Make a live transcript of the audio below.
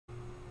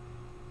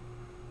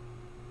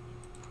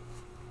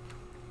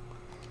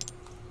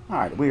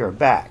Alright, we are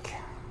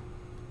back.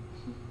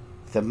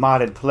 The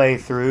modded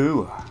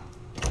playthrough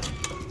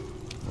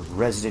of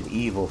Resident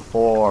Evil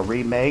 4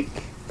 Remake.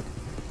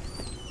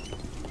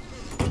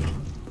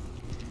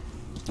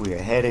 We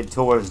are headed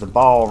towards the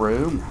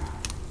ballroom.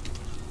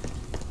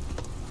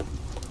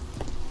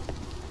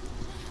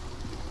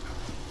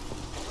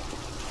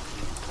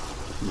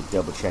 Let me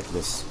double check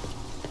this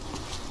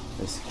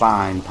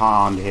fine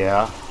pond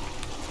here.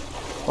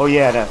 Oh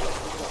yeah,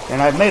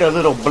 and I made a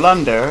little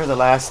blunder the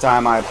last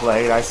time I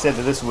played. I said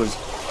that this was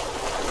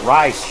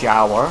Rice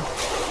Shower,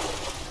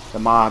 the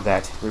mod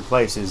that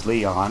replaces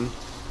Leon.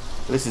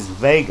 This is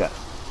Vega.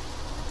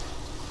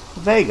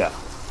 Vega.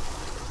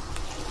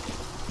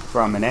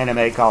 From an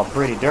anime called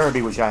Pretty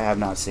Derby, which I have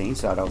not seen,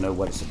 so I don't know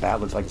what it's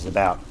about. Looks like it's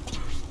about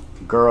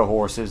girl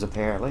horses,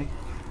 apparently.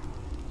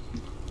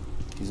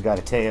 She's got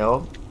a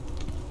tail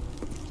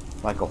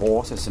like a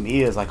horse and some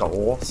ears like a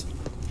horse.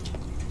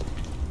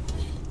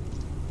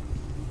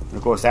 And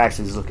of course,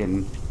 Ashley's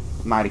looking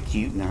mighty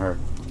cute in her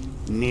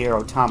Nier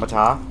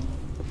Automata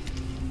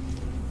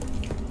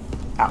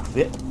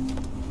outfit.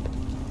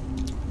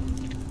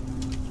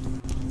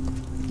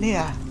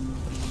 Yeah.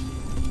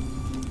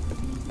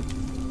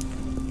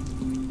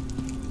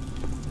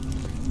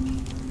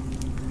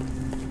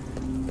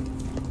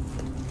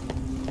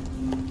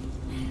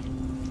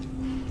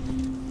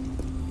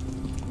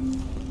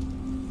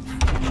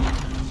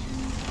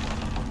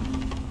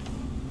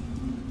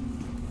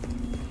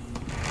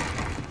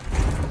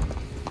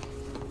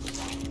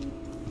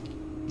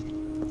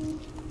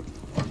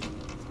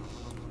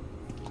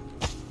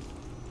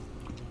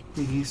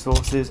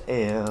 Resources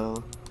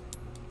L.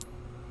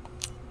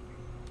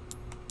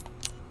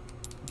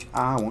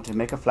 I want to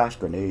make a flash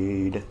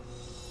grenade.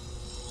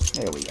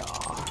 There we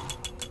are.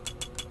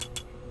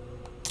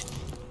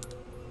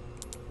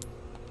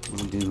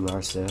 We'll do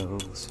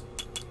ourselves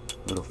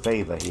a little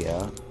favor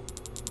here.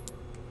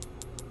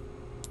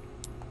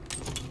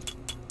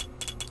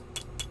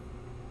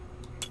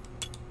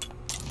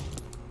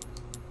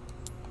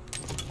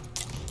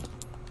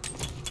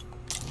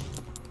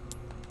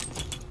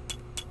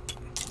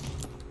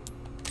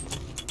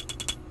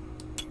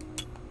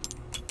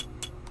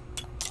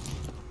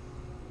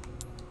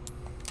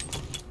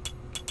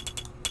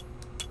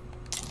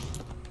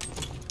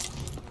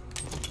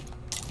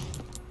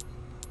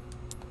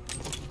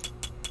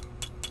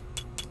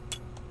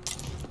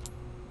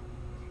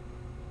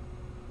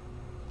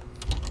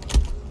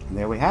 And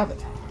there we have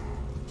it.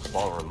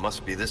 Ballroom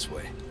must be this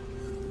way.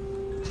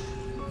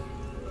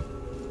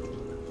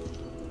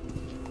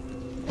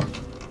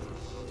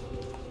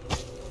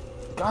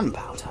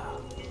 Gunpowder.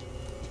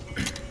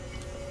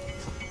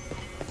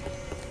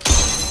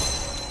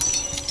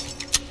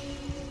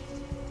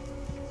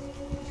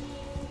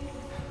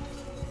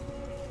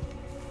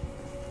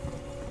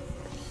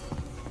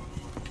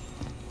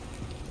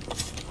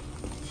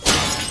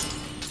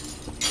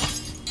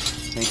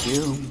 Thank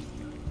you.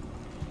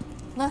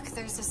 Look,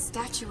 there's a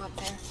statue up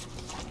there.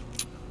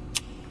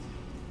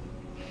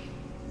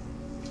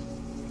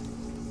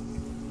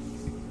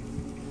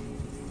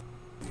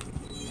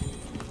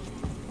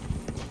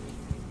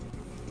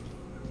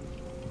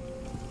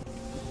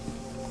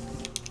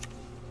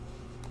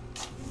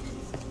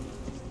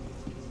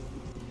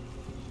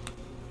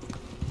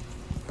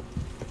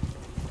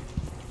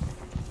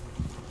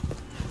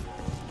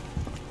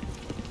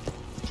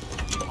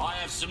 I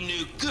have some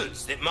new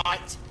goods that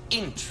might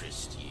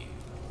interest you.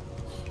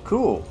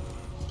 Cool.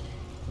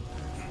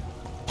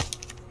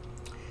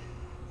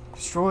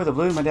 Destroy the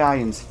blue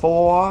medallions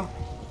 4.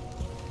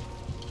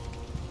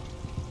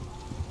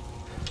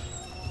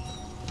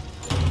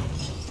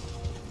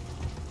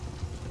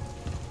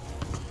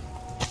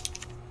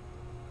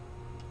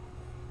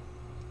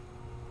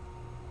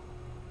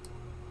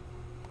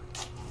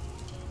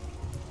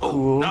 Oh,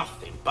 Cool.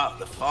 nothing but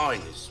the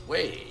finest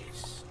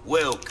wares.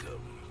 Welcome.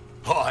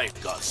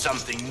 I've got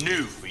something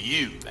new for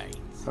you, mate.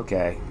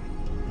 Okay.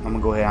 I'm gonna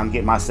go ahead. I'm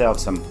getting myself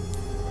some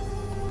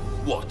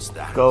What's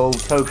that? gold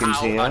tokens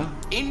How here. an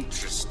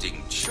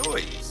interesting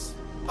choice.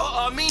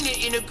 Oh, I mean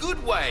it in a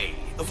good way.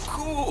 Of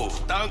course.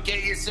 Don't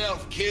get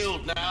yourself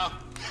killed now.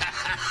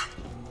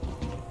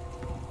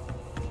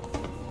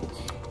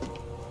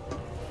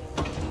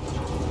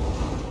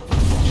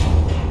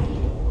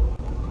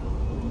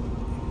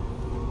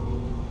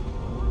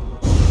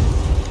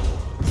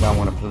 I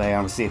want to play. I'm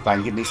gonna see if I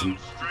can get me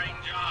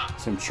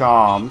some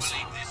charms.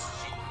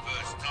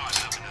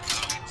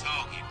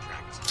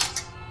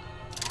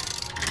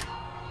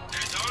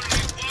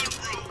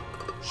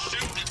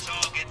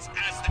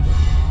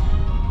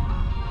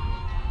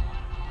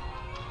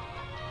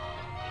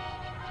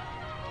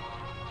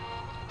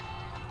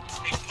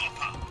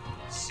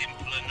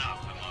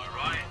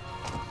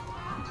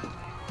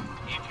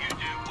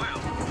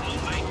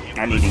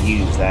 I need to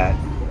use that.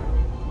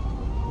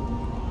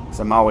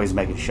 So I'm always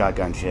making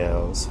shotgun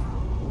shells.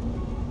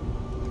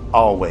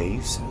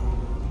 Always.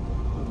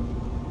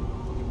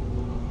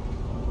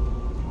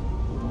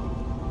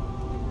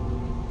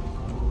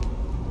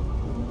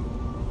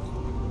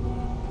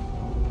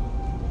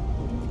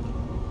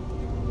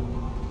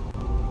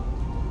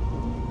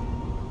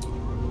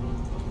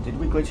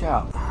 didn't glitch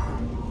out.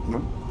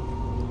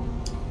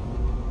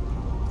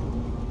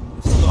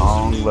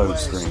 Long load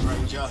screen.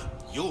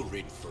 You're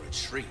in for a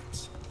treat.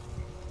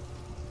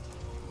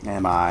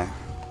 Am I?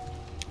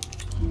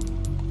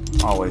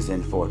 Always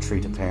in for a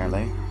treat,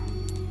 apparently.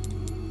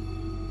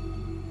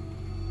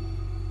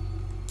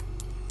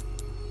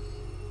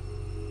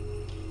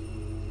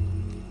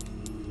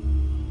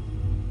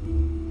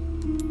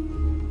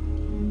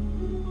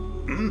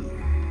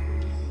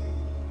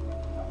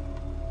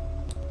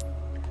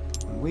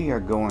 We are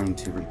going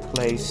to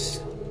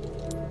replace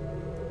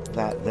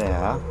that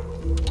there.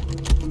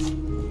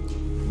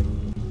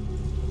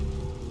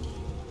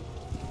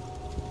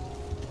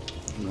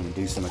 I'm going to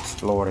do some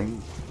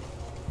exploring.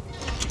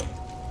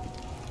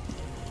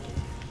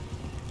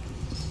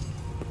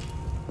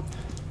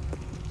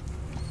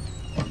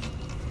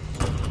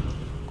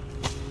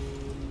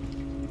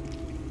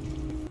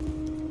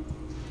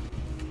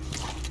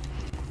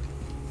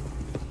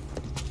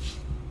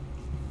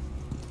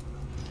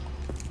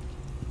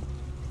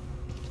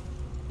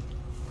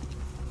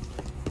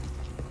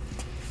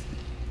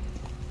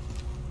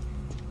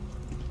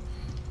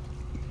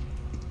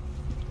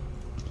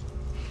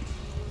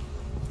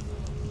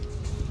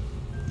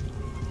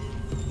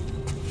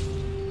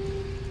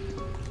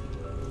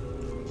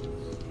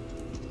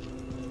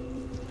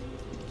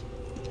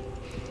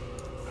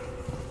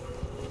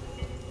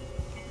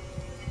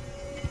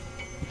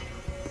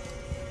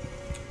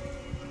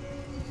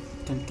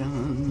 Dun,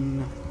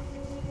 dun.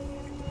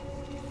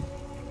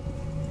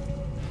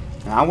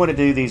 Now, I want to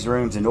do these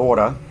rooms in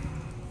order.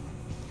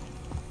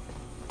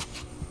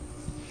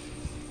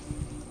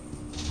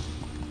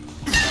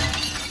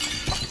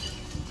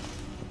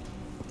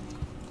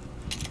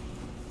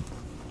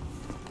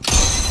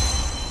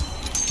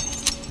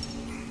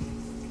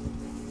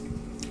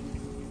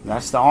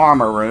 That's the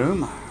armor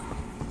room.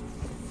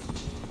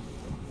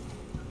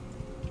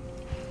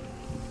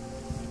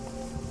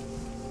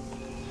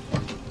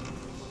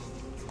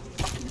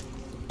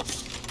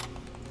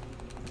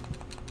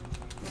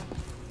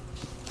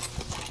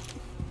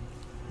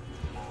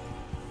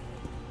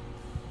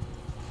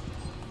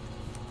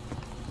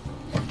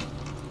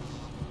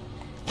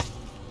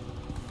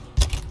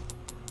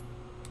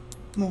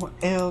 More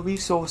L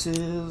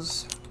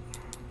resources.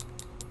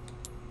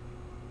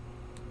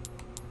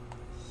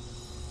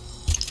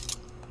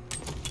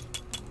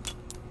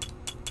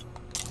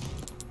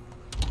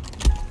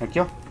 Thank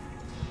you.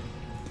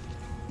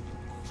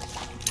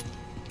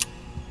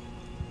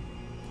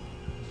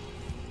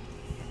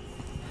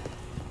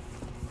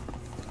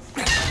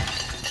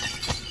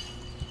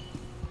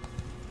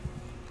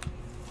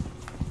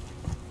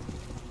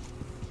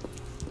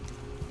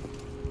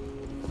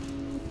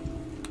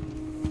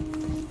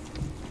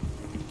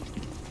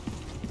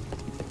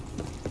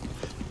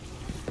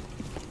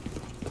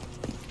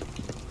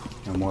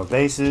 No more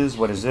bases.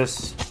 What is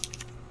this?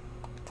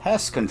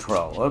 Pest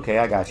control. Okay,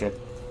 I got you.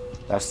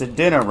 That's the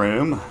dinner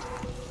room.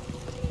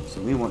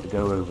 So we want to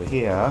go over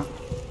here.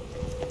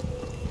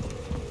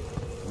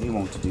 We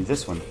want to do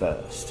this one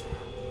first.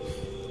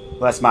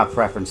 Well, that's my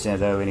preference here,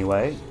 though,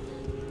 anyway.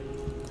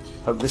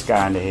 Poke this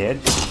guy in the head.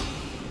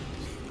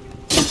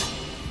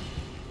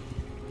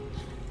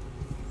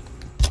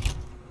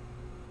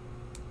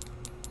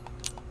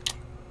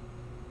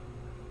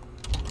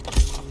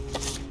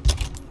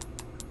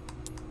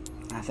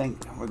 I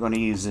think we're going to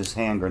use this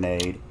hand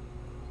grenade.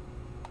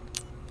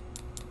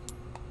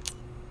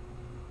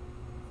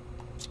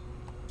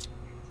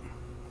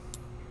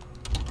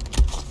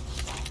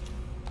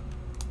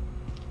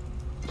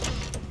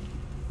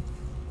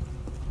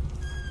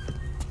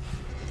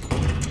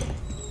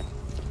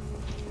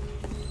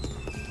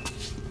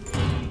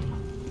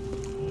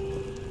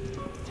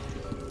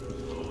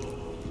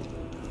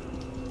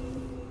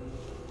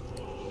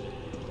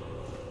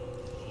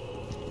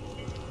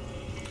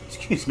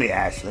 Excuse me,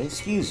 Ashley.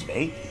 Excuse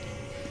me.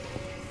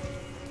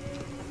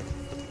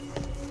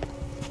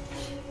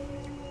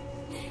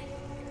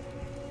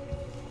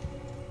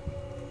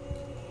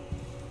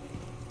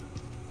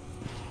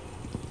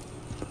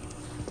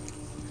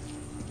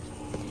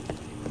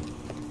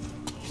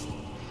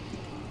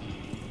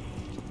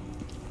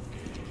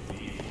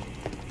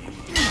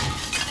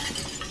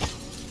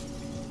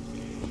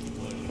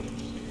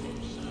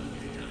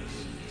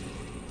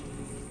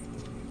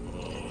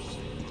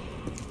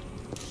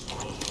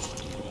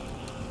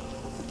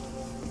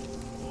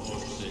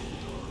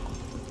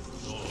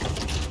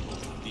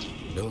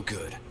 No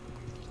good.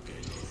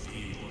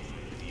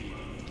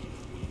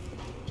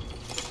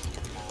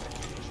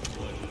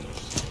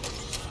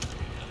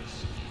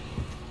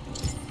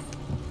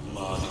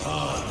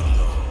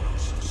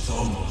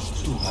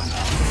 Somos tu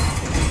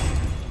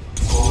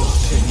oh,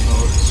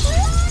 señores.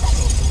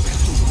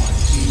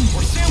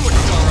 We're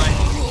sandwiched, all right.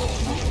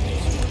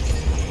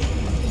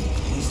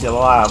 He's still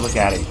alive. Look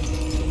at him.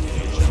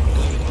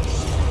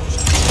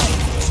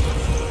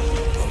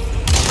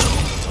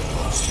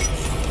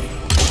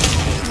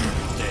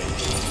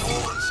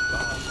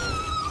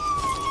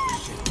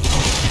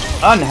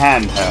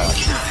 Unhand her.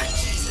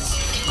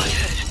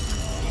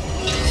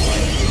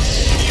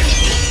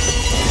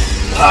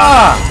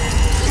 Ah!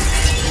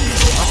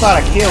 I thought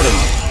I killed him.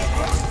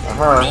 Or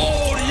her.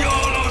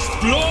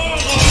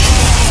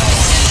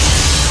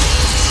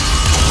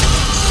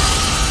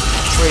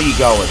 Where are you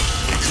going?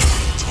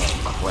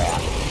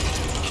 Crap.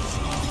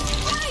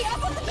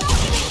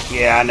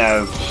 Yeah, I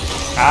know.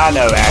 I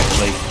know,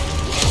 actually.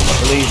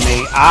 Believe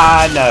me,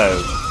 I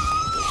know.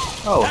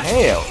 Oh,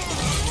 hell.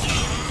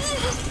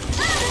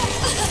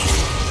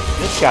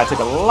 This guy took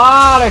a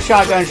lot of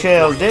shotgun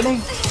shells, didn't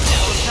he?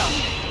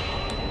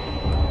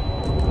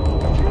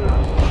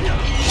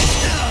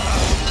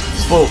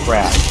 Bull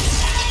crap.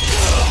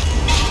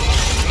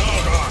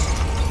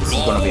 This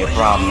is going to be a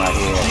problem right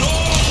here.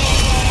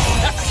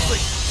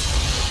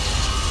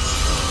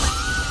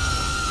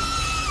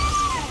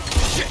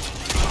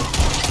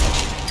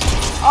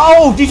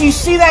 Oh, did you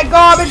see that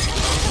garbage?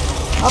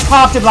 I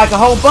popped him like a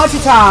whole bunch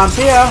of times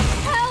here.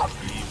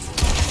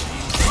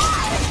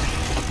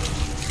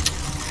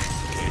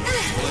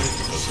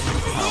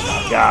 Oh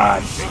my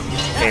God.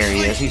 There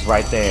he is. He's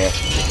right there.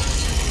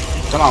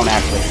 Come on,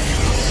 Ashley.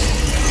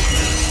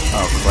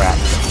 Oh, crap.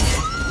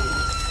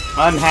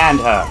 Unhand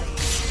her.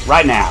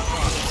 Right now.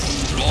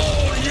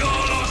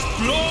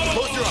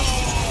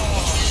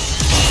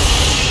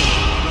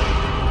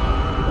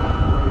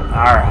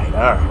 Alright,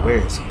 alright. Where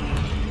is he?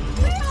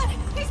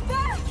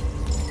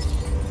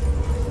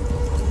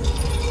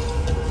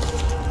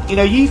 You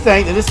know, you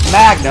think that this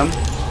Magnum...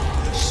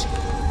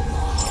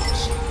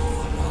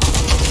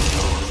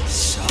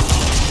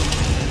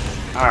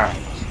 Alright.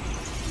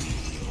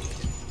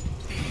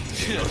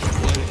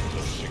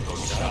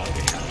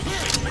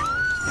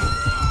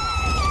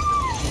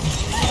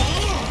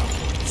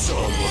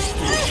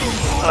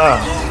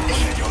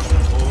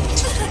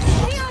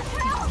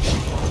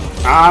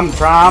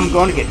 I'm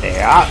going to get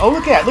there. Oh,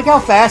 look how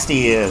fast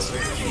he is.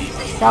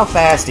 Look how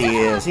fast he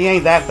is. He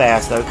ain't that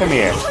fast though. Come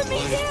here.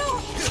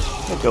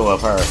 Let go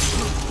of her.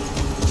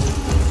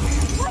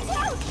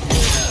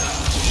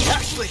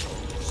 Ashley!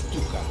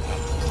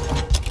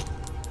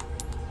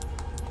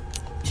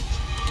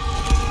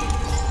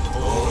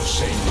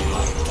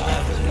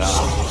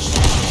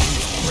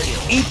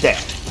 Eat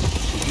that.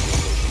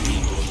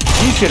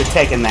 You should have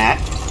taken that.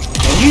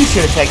 And you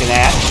should have taken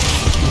that.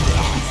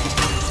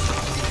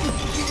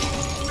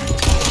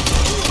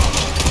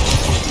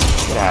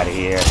 Get out of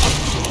here.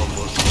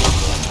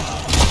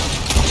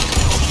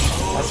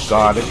 That's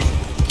garbage.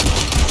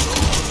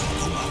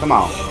 Come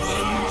on.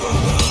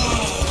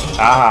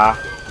 Aha.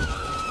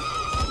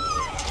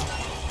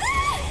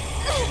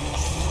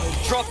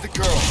 Drop the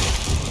girl.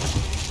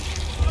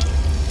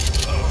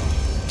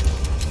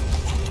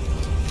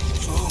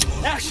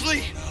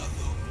 Ashley!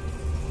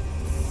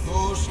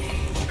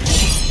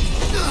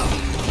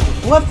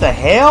 What the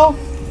hell?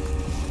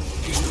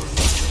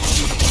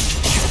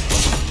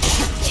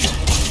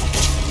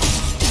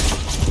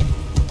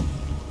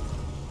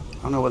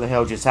 I don't know what the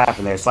hell just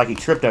happened there. It's like he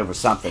tripped over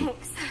something.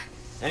 Thanks.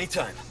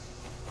 Anytime.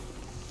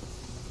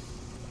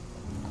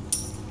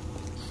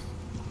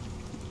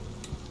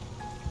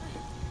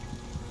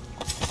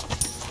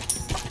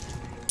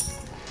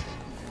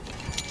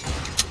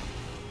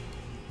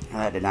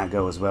 That did not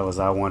go as well as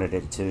I wanted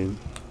it to.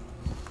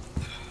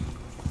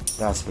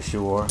 That's for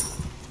sure.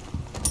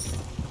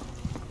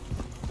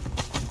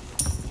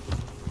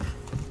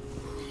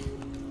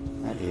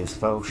 That is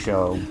faux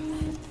show.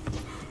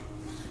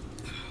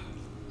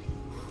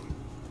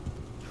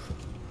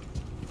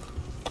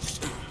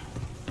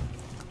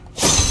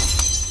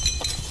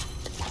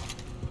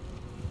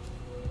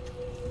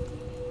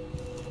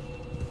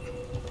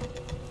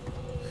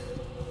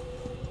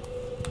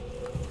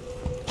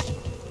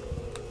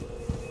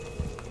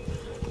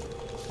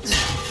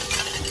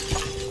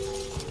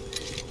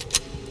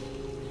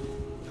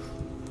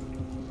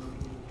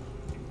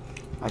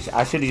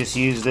 I should have just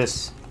used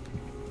this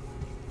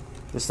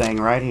thing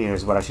right here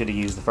is what I should have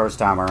used the first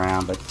time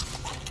around, but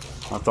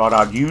I thought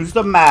I'd use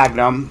the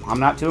Magnum. I'm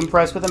not too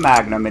impressed with the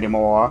Magnum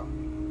anymore.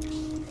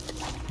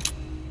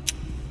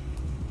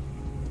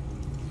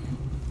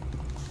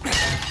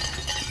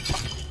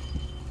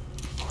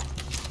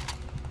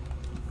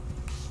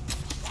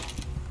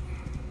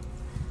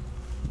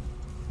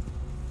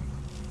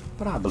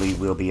 But I believe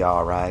we'll be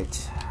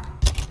alright.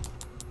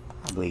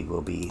 I believe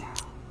we'll be...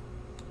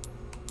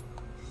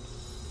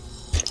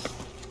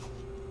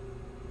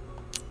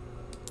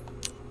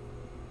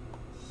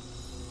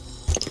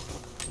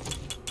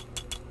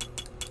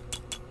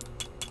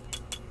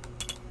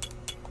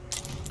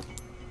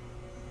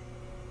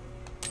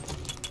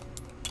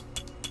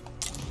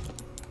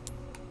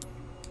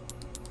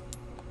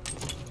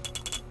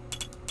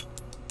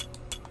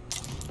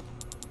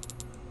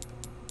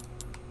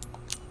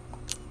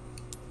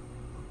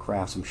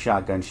 Craft some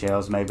shotgun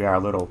shells. Maybe our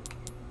little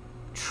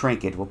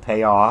trinket will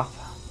pay off.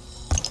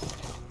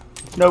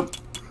 Nope.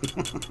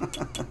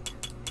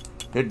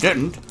 It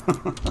didn't.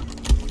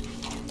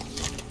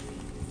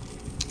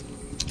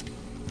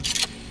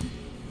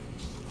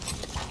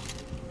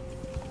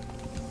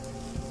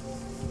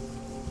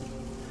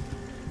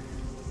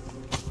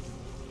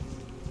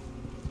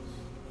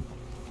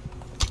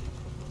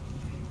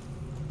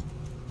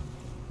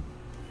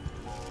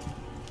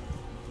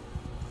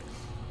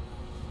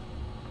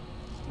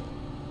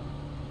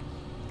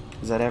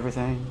 Is that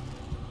everything?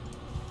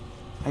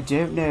 I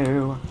don't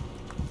know.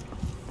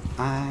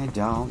 I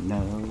don't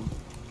know.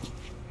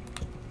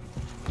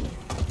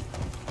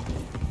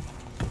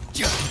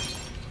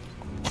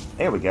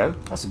 There we go.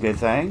 That's a good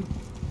thing.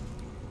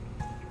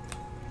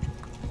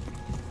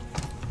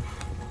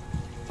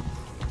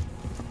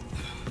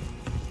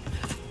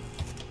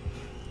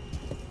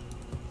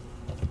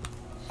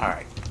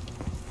 Alright.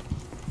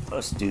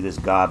 Let's do this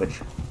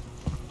garbage.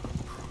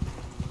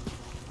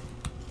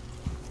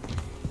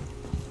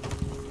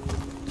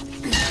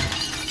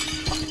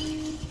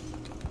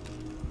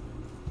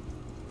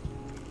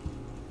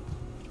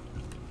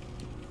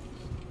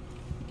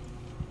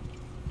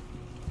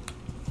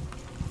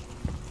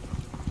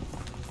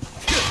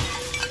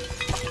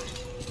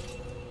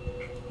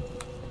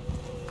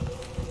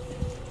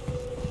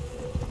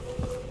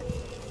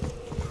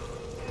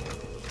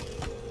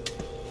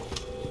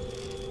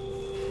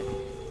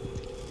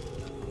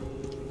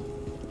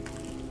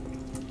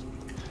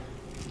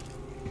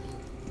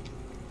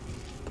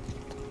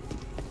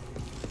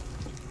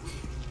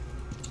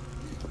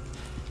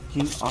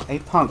 You are a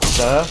punk,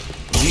 sir.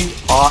 You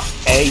are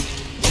a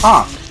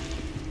punk.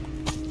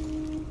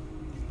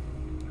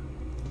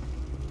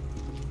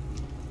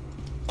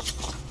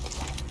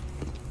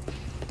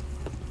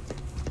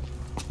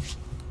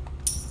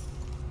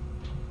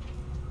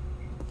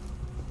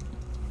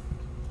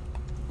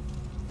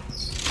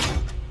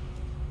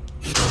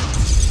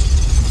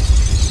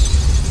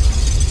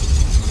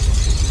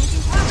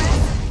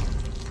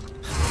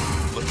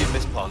 Looking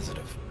Miss Positive.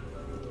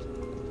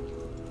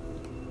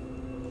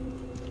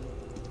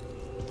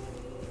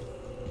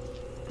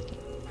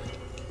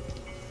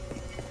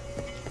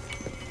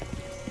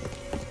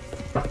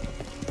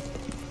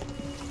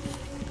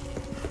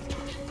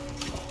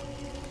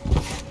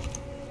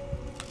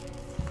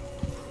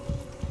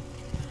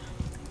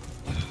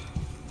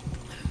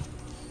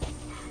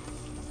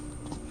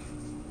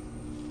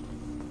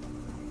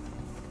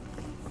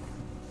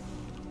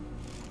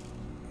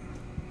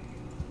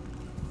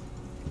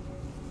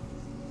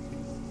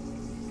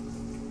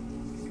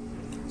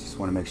 Just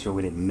want to make sure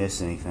we didn't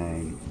miss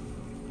anything.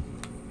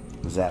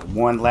 Was that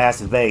one last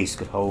vase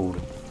could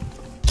hold,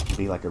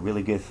 be like a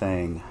really good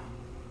thing.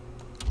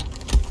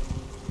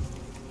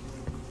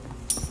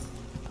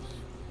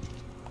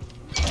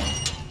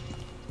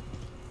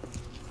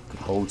 Could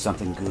hold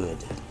something good.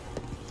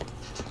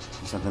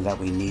 Something that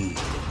we need.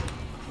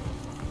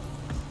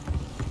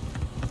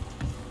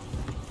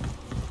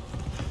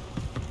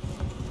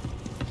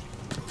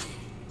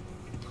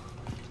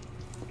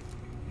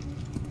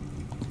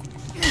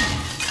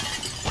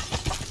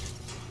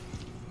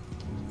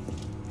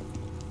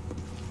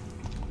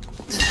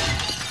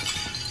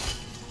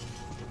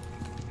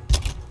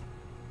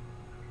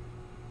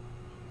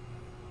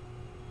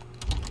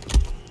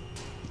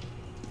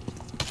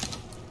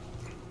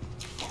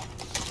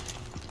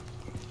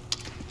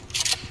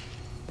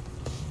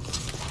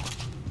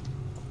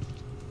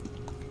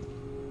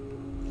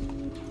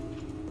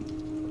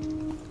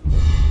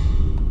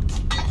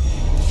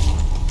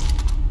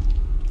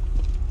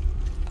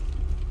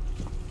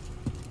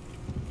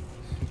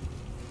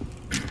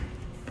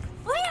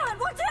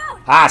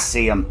 I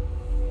see him.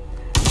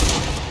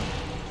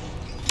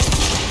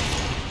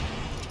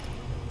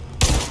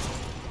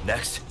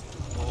 Next.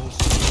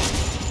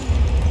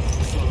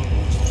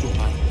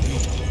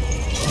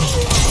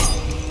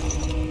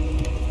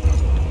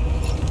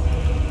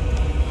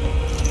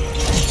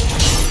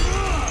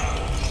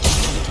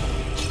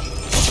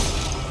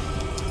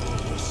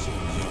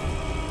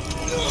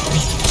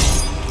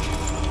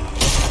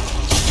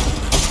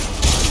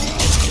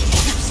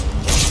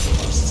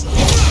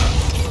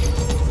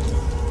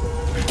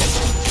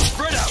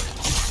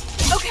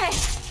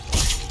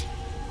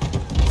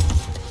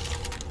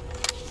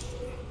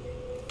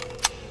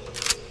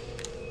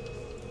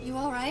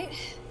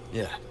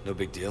 Yeah, no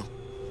big deal.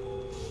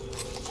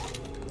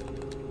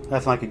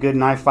 That's like a good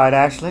knife fight,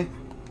 Ashley.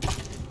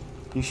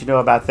 You should know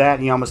about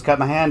that. You almost cut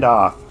my hand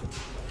off.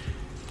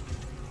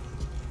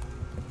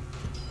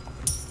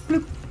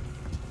 Bloop.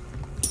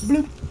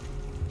 Bloop.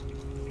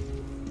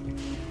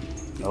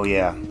 Oh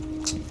yeah.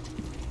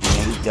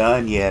 Ain't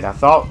done yet. I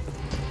thought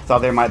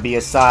there might be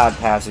a side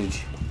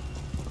passage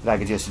that I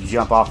could just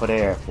jump off of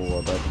there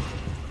for, but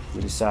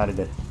we decided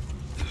to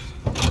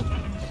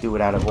do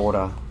it out of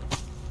order.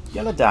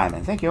 Yellow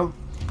diamond, thank you.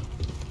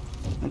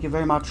 Thank you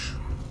very much.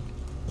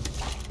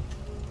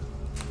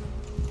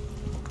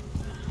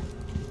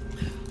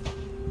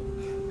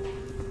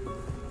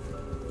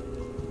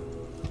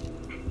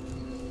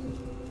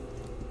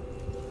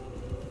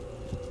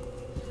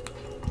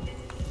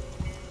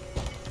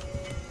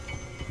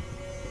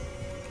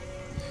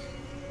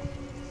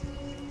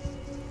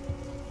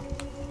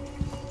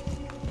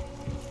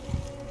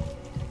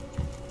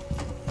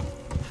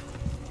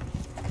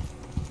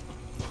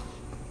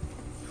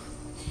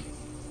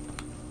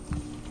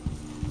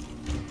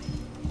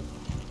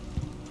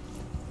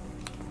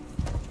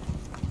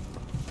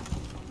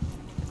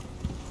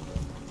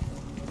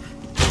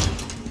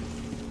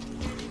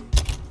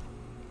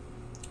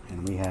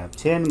 We have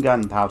 10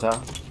 gunpowder.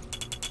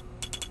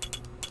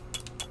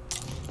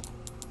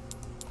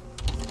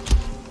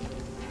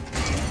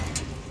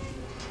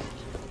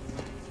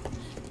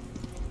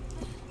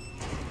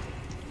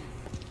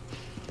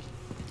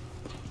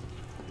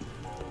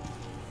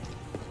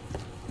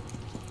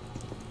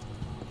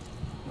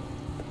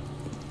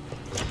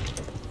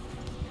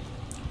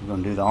 We're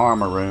going to do the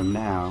armor room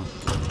now.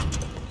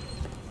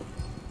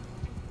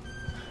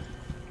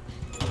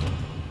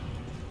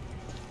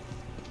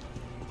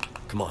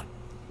 Come on.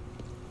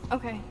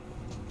 Okay.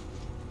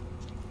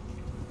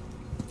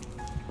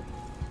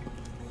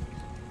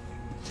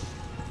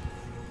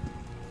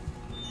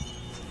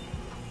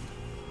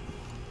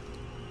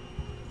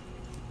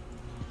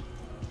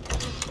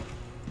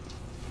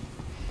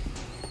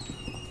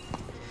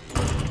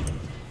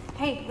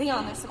 Hey,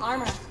 Leon, there's some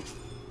armor.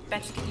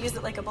 Bet you could use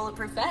it like a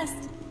bulletproof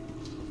vest.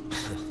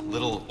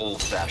 Little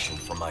old-fashioned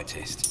for my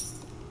taste.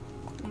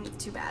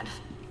 Too bad.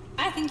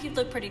 I think you'd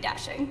look pretty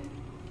dashing.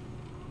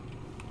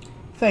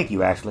 Thank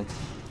you, Ashley.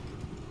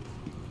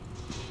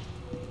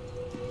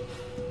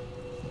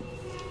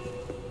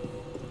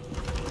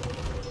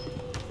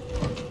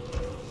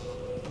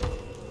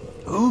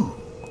 Ooh.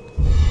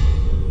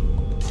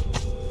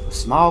 A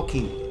small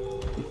key.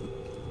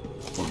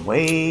 From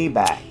way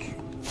back.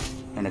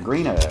 And a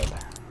green herb.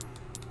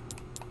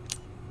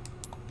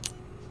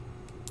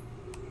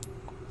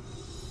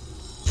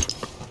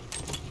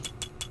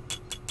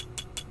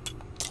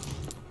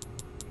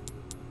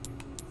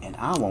 And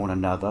I want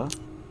another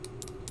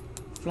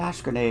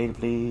flash grenade,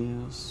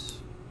 please.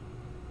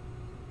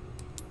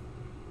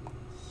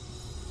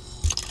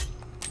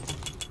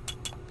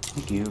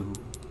 Thank you.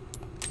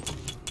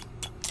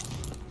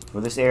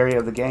 For this area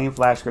of the game,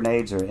 flash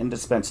grenades are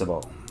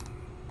indispensable.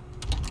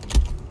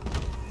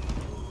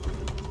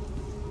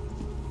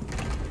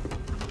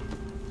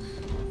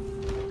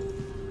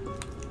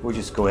 We'll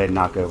just go ahead and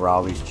knock over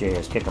all these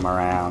chairs, kick them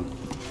around.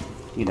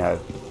 You know,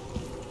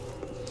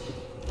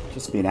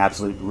 just be an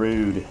absolute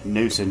rude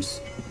nuisance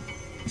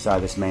inside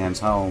this man's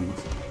home.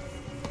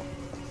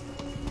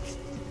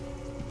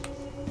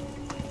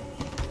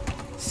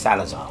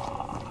 Salazar.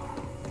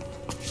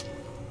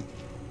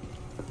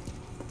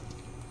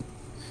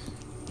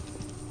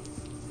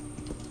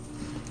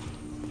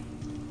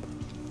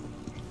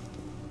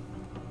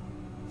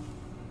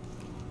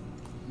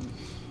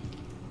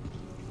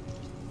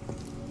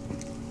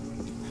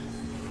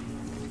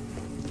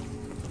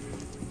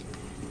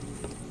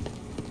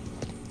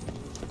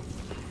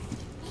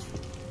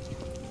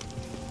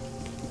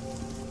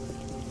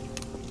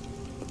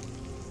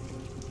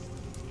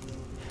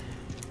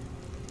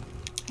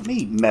 Let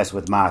me mess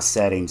with my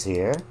settings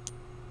here,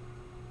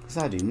 because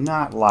I do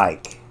not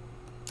like.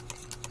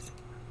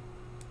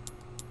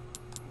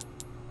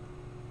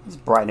 Let's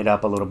brighten it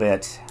up a little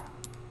bit.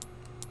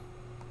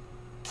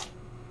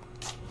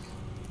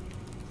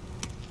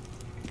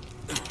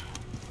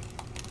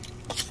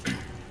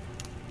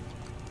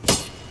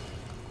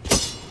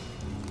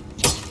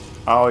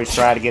 I always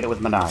try to get it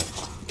with my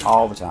knife,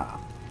 all the time.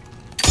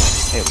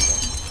 There we go.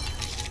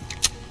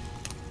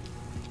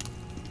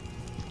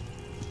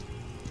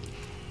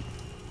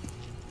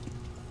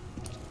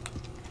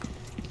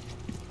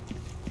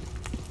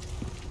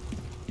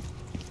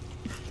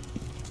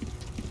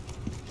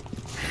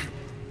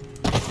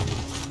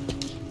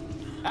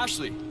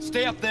 Ashley,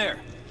 stay up there.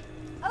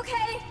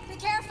 Okay, be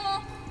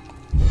careful.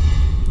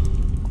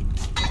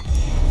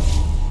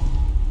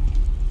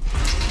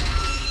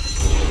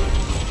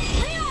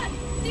 Leon,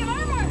 the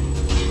armor!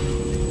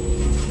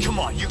 Come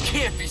on, you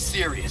can't be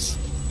serious.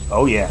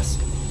 Oh yes,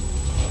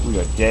 we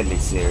are deadly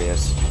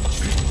serious.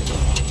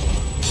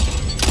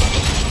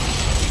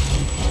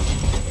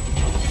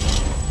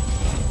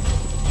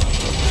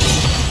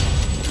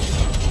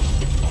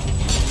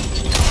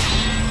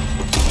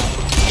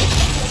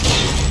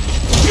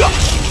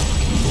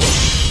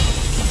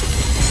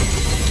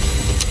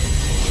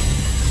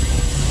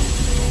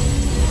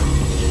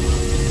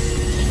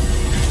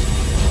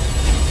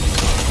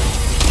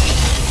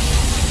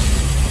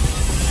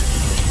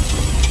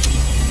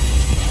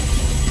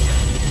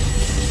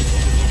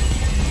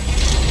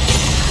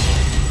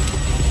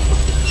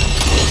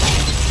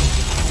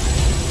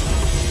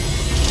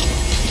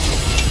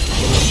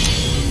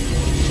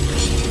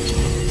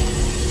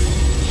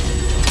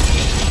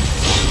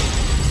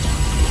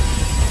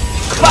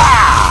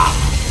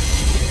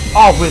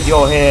 Off with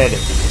your head!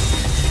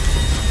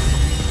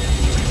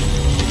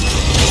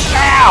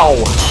 Ow!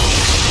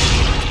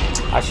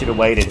 I should have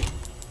waited.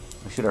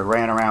 I should have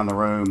ran around the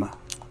room.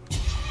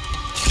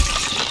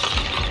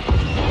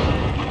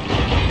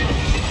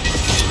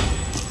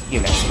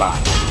 Give me that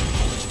spot.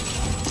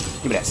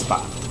 Give me that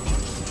spot.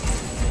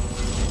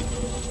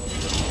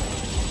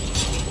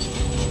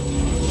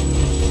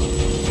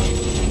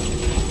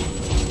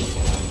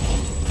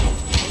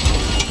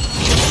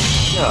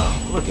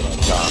 Oh, look at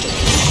that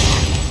garbage.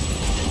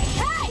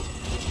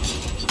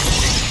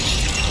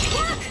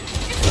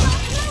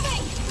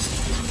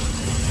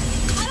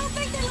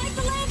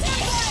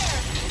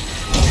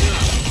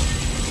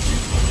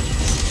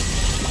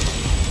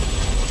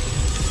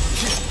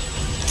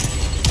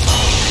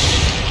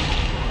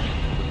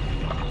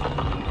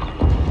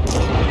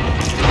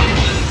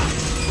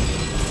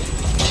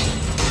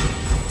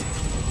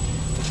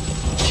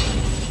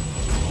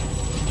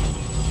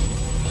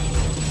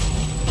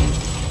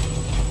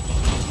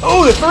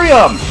 Oh, the three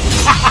of them!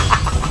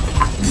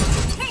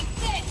 Take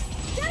this!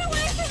 Get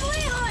away from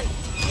Leon!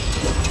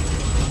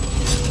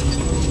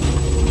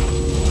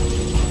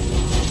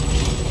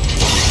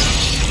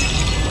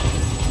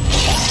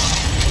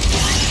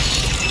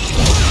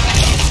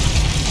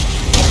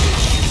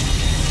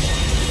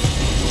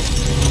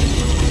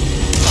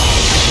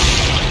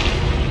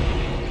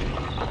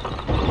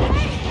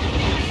 Hey,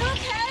 are you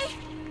okay?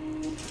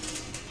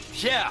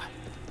 Yeah.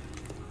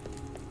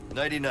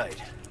 Nighty night.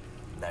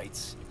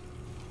 Nights.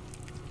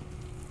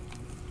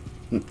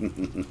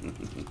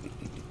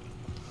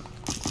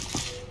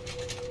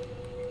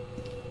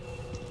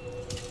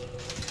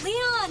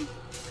 Leon!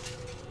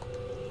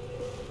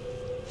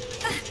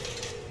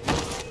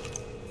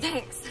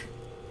 Thanks.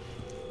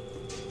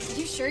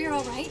 You sure you're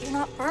alright? You're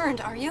not burned,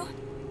 are you?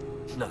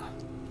 No.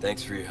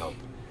 Thanks for your help.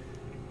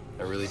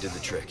 I really did the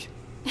trick.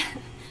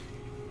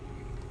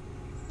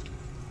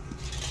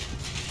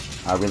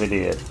 I really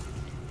did.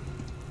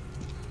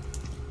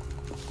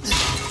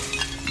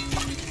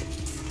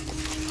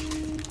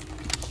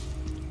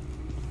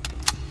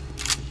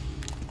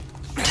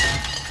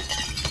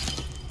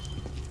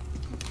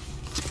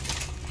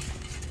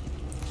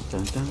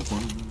 Dun, dun,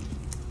 dun.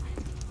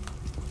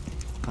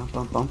 Bum,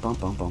 bum, bum, bum,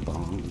 bum, bum,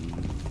 bum.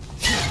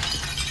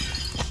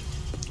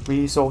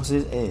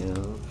 Resources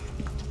L.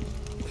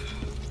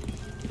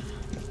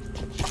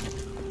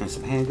 And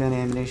some handgun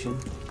ammunition.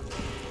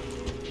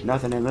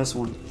 Nothing in this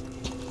one.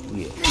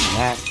 We get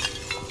that.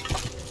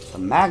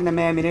 Some magnum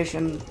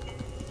ammunition.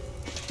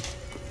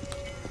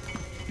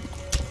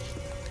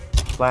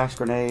 Flash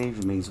grenades,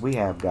 which means we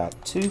have got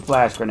 2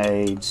 flash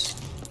grenades.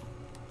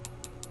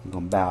 We're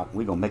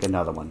gonna make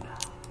another one.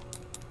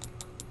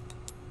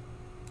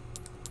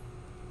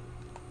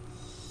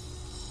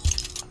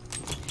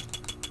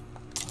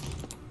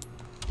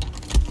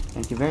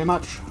 Thank you very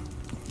much.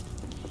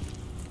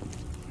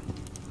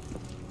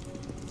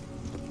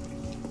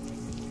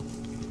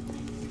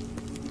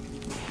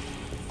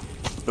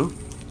 Ooh.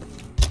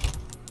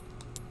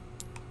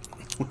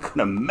 We're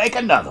gonna make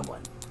another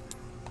one.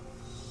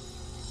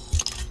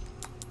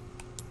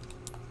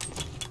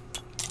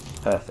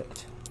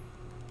 Perfect.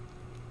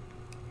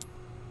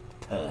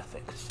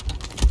 Perfect.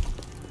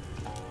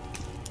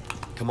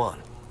 Come on.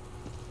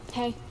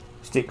 Hey.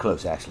 Stick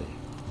close, Ashley.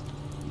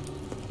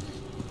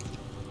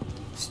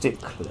 Stick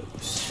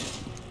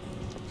close.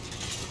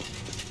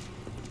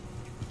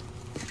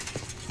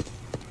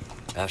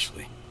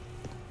 Ashley.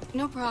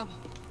 No problem.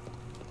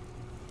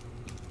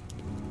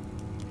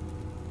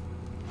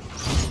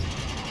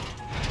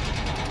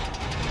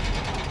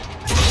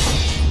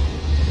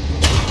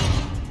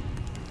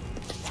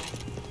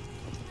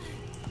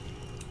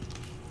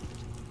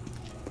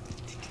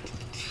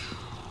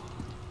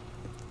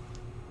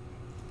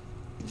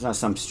 There's not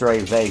some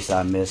stray vase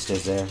I missed,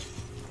 is there?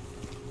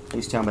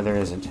 Please tell me there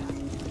isn't.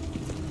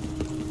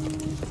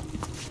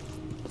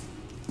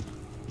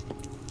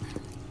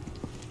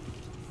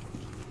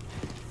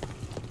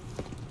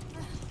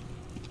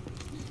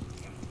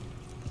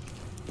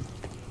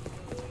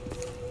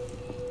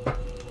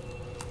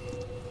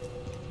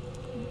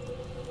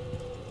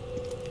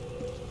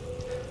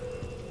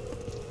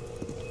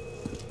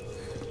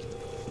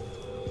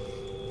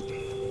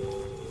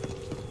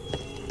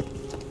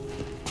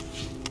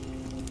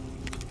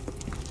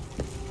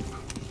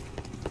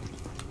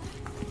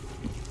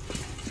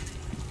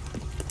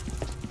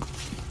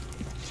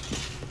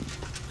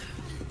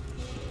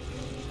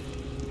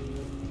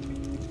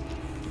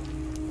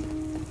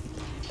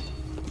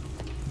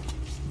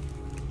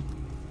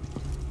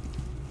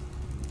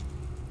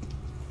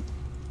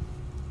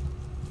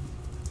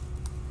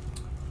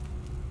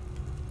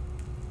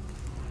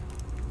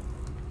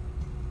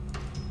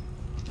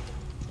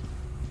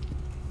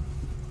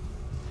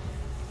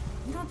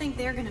 You don't think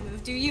they're gonna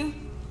move, do you?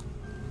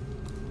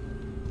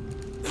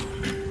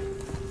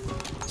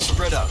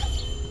 Spread out.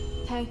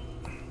 Hey.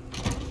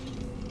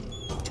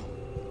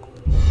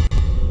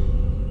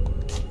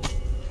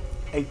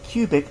 A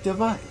cubic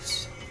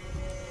device.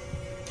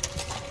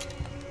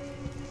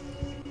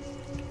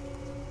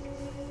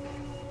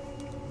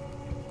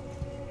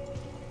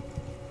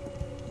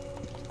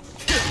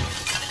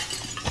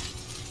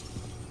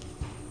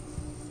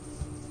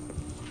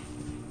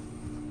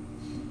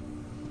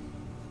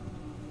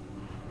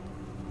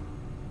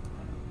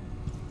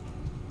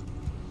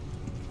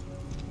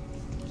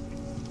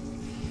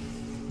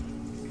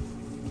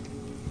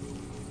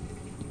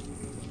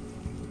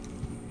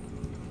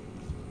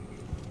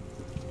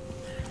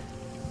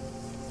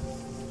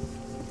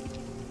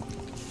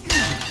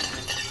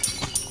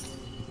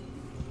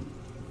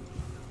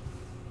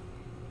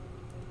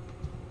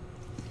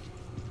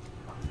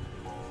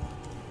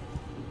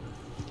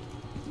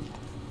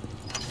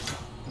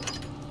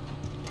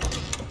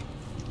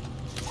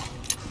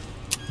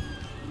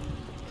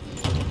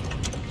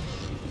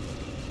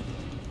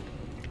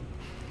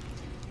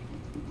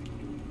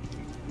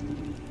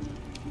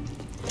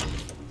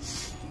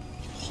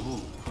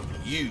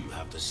 You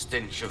have the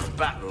stench of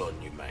battle on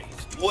you, mate.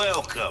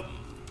 Welcome.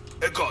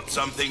 I got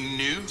something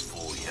new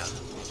for you.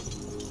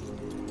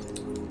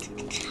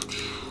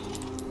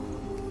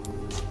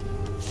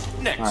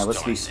 Next Alright, let's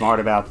be time, smart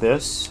about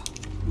this.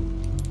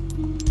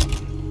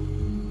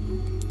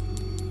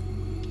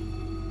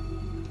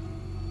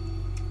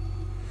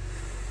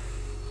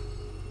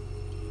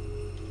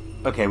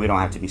 Okay, we don't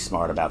have to be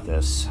smart about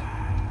this.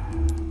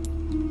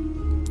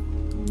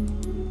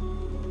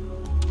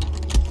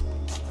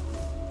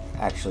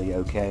 Actually,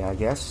 okay, I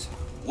guess.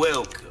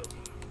 Welcome.